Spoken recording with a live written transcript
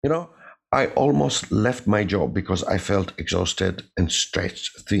You know, I almost left my job because I felt exhausted and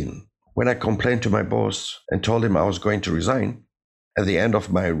stretched thin. When I complained to my boss and told him I was going to resign, at the end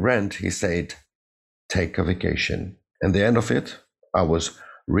of my rant, he said, take a vacation. At the end of it, I was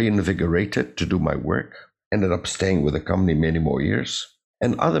reinvigorated to do my work, ended up staying with the company many more years,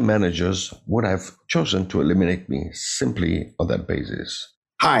 and other managers would have chosen to eliminate me simply on that basis.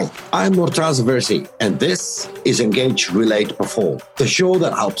 Hi, I'm Murtaza Versi, and this is Engage, Relate, Perform, the show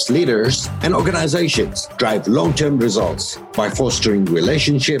that helps leaders and organizations drive long-term results by fostering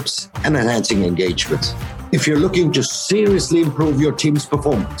relationships and enhancing engagement. If you're looking to seriously improve your team's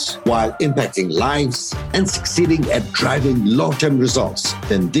performance while impacting lives and succeeding at driving long-term results,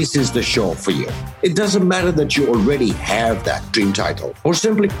 then this is the show for you. It doesn't matter that you already have that dream title or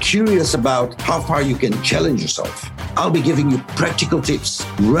simply curious about how far you can challenge yourself. I'll be giving you practical tips,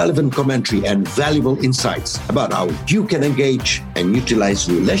 relevant commentary, and valuable insights about how you can engage and utilize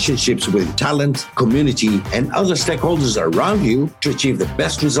relationships with talent, community, and other stakeholders around you to achieve the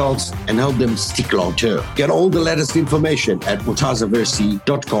best results and help them stick long term. Get all the latest information at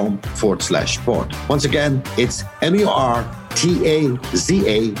murtazaversi.com/pod. Once again, it's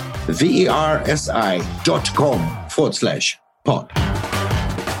murtazaversi.com/pod.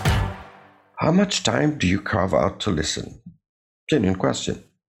 How much time do you carve out to listen? Genuine question.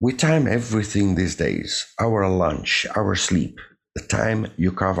 We time everything these days, our lunch, our sleep, the time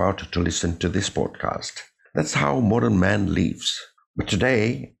you carve out to listen to this podcast. That's how modern man lives. But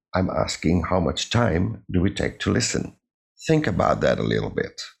today, I'm asking how much time do we take to listen? Think about that a little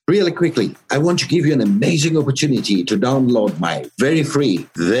bit. Really quickly, I want to give you an amazing opportunity to download my very free,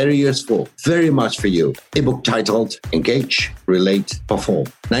 very useful, very much for you ebook titled Engage, Relate, Perform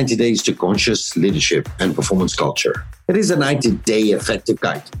 90 Days to Conscious Leadership and Performance Culture. It is a 90-day effective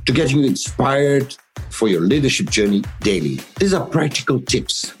guide to get you inspired for your leadership journey daily. These are practical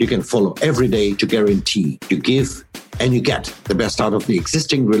tips you can follow every day to guarantee you give and you get the best out of the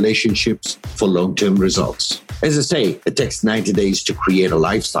existing relationships for long-term results. As I say, it takes 90 days to create a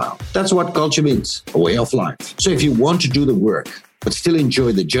lifestyle. That's what culture means, a way of life. So if you want to do the work, but still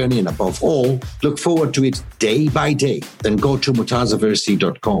enjoy the journey and above all, look forward to it day by day, then go to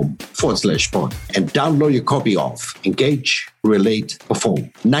murtazaversi.com/pod and download your copy of Engage, Relate, Perform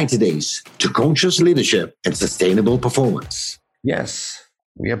 90 Days to Conscious Leadership and Sustainable Performance. Yes,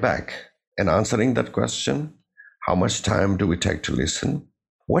 we are back. And answering that question, how much time do we take to listen?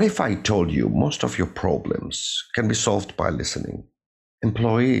 What if I told you most of your problems can be solved by listening?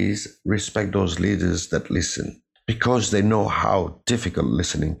 Employees respect those leaders that listen because they know how difficult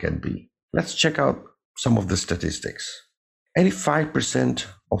listening can be. Let's check out some of the statistics. 85%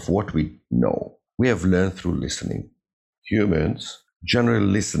 of what we know, we have learned through listening. Humans generally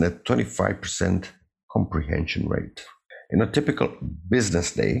listen at 25% comprehension rate. In a typical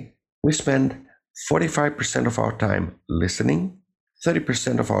business day, we spend 45% of our time listening,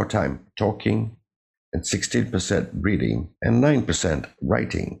 30% of our time talking, and 16% reading, and 9%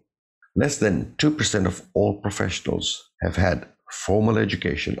 writing. Less than 2% of all professionals have had formal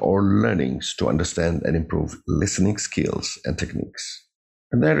education or learnings to understand and improve listening skills and techniques.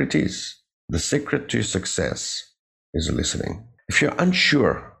 And there it is. The secret to success is listening. If you're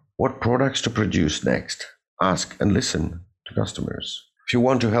unsure what products to produce next, ask and listen to customers. If you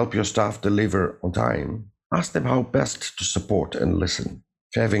want to help your staff deliver on time, ask them how best to support and listen.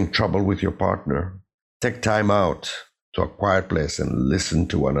 If you're having trouble with your partner, take time out to a quiet place and listen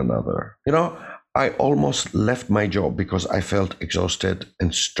to one another. I almost left my job because I felt exhausted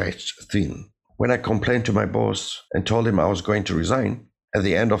and stretched thin. When I complained to my boss and told him I was going to resign, at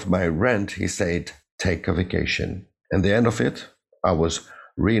the end of my rant, he said, take a vacation. At the end of it, I was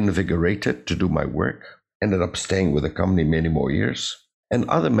reinvigorated to do my work, ended up staying with the company many more years, and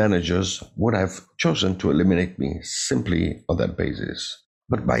other managers would have chosen to eliminate me simply on that basis.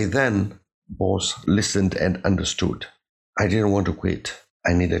 But by then, boss listened and understood. I didn't want to quit.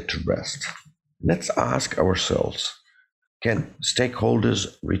 I needed to rest. Let's ask ourselves, can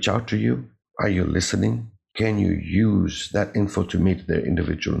stakeholders reach out to you? Are you listening? Can you use that info to meet their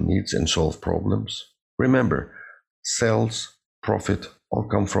individual needs and solve problems? Remember, sales, profit all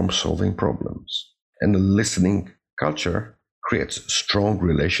come from solving problems. And a listening culture creates strong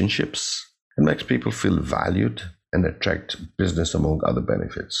relationships and makes people feel valued and attract business among other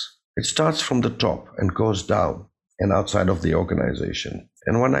benefits. It starts from the top and goes down and outside of the organization.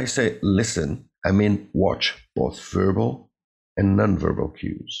 And when I say listen, I mean watch both verbal and nonverbal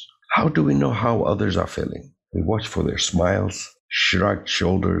cues. How do we know how others are feeling? We watch for their smiles, shrugged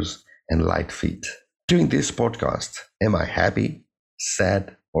shoulders, and light feet. Doing this podcast, am I happy,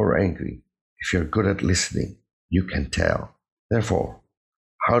 sad, or angry? If you're good at listening, you can tell. Therefore,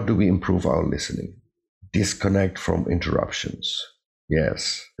 How do we improve our listening? Disconnect from interruptions.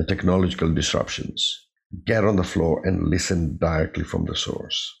 Yes, the technological disruptions. Get on the floor and listen directly from the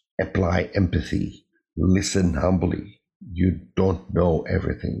source. Apply empathy. Listen humbly. You don't know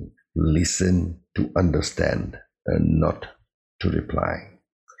everything. Listen to understand and not to reply.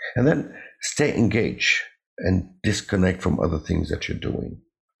 And then stay engaged and disconnect from other things that you're doing.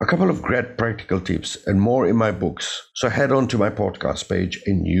 A couple of great practical tips and more in my books. So head on to my podcast page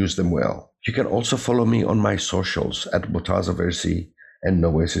and use them well. You can also follow me on my socials at Murtaza Versi and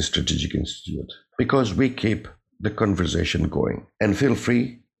Noesis Strategic Institute, because we keep the conversation going. And feel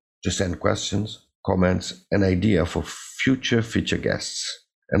free to send questions, comments, and idea for future feature guests.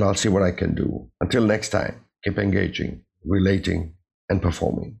 And I'll see what I can do. Until next time, keep engaging, relating, and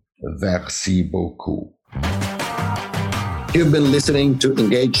performing. Merci beaucoup. You've been listening to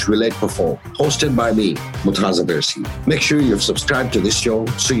Engage, Relate, Perform, hosted by me, Murtaza Versi. Make sure you've subscribed to this show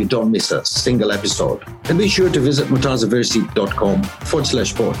so you don't miss a single episode. And be sure to visit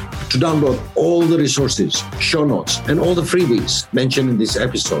murtazaversi.com/pod to download all the resources, show notes, and all the freebies mentioned in this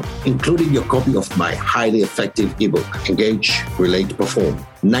episode, including your copy of my highly effective ebook, Engage, Relate, Perform,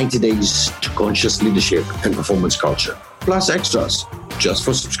 90 Days to Conscious Leadership and Performance Culture, plus extras just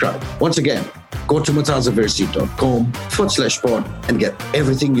for subscribe. Once again, go to murtazaversi.com/pod and get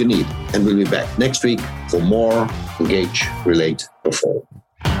everything you need. And we'll be back next week for more Engage, Relate, Perform.